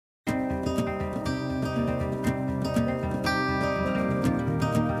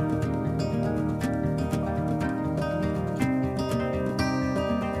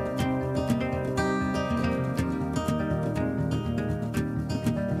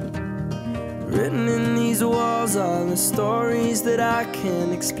Written in these walls are the stories that I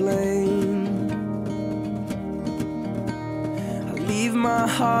can't explain. I leave my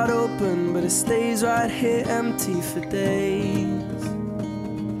heart open, but it stays right here empty for days.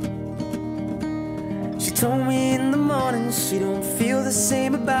 She told me in the morning she don't feel the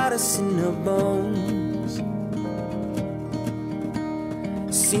same about us in her bones.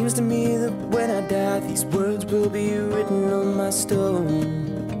 Seems to me that when I die, these words will be written on my stone.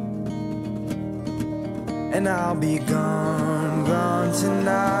 And I'll be gone, gone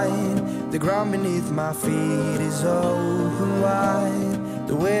tonight. The ground beneath my feet is open wide.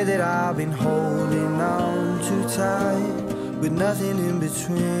 The way that I've been holding on too tight, with nothing in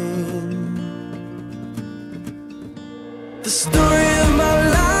between. The story of my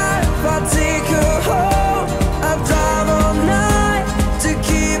life, I take her home. I drive all night to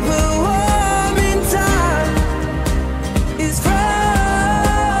keep her warm in time. It's frozen.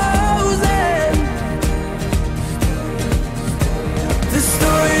 The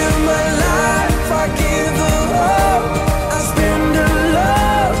story of my life, I give her all. I spend her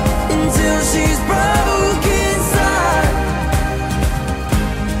love until she's broke inside.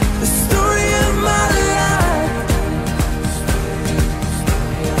 The story of my life.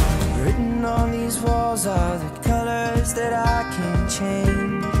 Written on these walls are the colors that I can't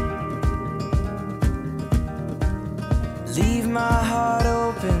change. Leave my heart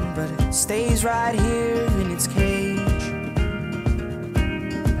open, but it stays right here in its cage.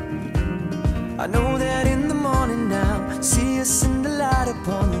 I know that in the morning now, see us in the light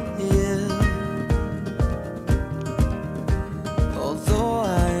upon the hill. Although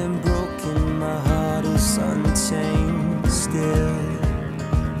I am broken, my heart is unchained still.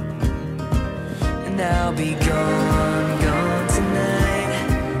 And I'll be gone, gone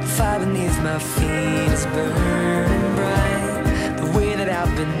tonight. Fire beneath my feet is burning bright. The way that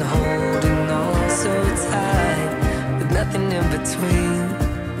I've been holding on so tight, with nothing in between.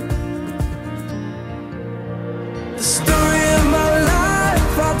 The story of my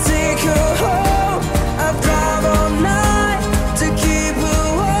life, I'll take her home. I drive all night to keep her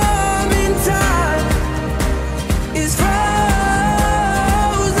warm in time. It's frozen.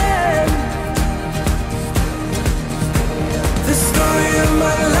 The story of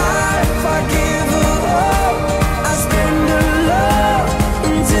my life, I give her all. I spend her love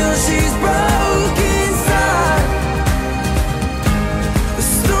until she's broke inside. The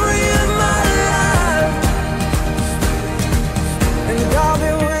story of my life. And I've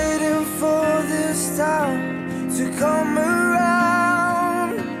been waiting for this time to come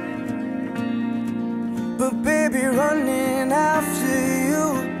around. But baby, running after you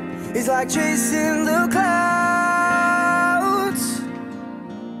is like chasing the clouds.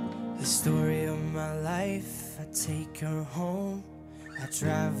 The story of my life, I take her home. I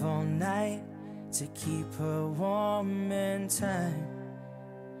drive all night to keep her warm and time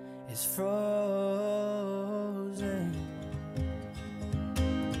is frozen.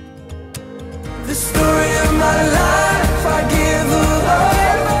 The story of my life, I give her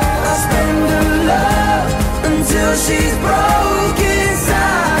all. I spend her love until she's broken.